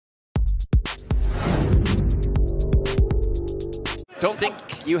Don't think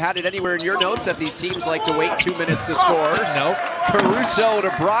you had it anywhere in your notes that these teams like to wait 2 minutes to score. Nope. Caruso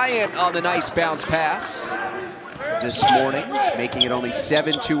to Bryant on the nice bounce pass this morning, making it only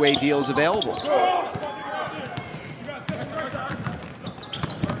 7 two-way deals available.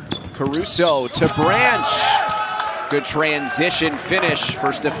 Caruso to Branch. Good transition finish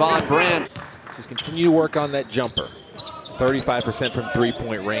for Stefan Branch. Just continue to work on that jumper. 35% from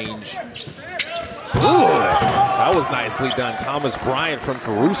three-point range. Ooh, that was nicely done. Thomas Bryant from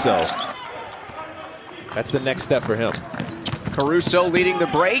Caruso. That's the next step for him. Caruso leading the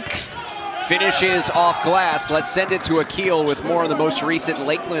break. Finishes off glass. Let's send it to Akil with more on the most recent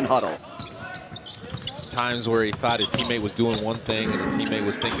Lakeland huddle. Times where he thought his teammate was doing one thing and his teammate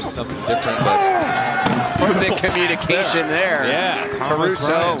was thinking something different. But perfect communication there. Yeah,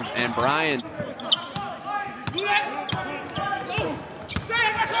 Caruso and Bryant.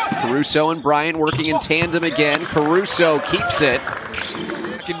 Caruso and Bryant working in tandem again. Caruso keeps it.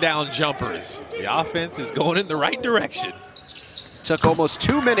 Knocking down jumpers. The offense is going in the right direction. Took almost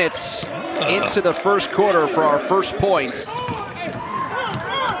 2 minutes into the first quarter for our first points.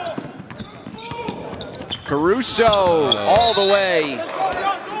 Caruso all the way.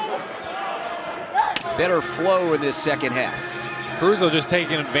 Better flow in this second half. Caruso just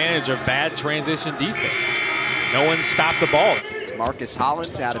taking advantage of bad transition defense. No one stopped the ball. Marcus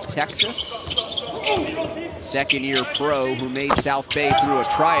Holland out of Texas. Second-year pro who made South Bay through a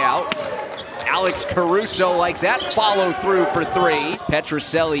tryout. Alex Caruso likes that follow through for three.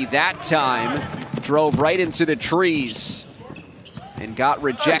 Petroselli that time drove right into the trees and got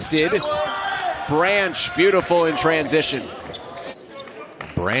rejected. Branch, beautiful in transition.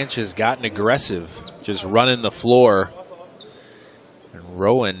 Branch has gotten aggressive, just running the floor. And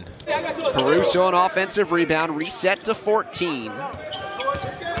Rowan. Caruso on offensive rebound, reset to 14.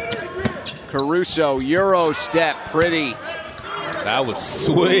 Caruso, Euro step, pretty. That was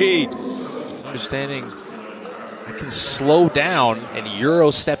sweet. Understanding I can slow down and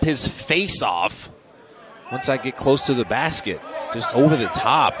Euro step his face off once I get close to the basket. Just over the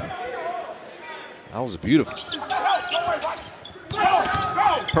top. That was beautiful.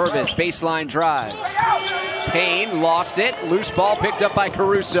 Purvis, baseline drive. Payne lost it. Loose ball picked up by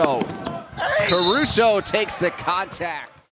Caruso. Caruso takes the contact.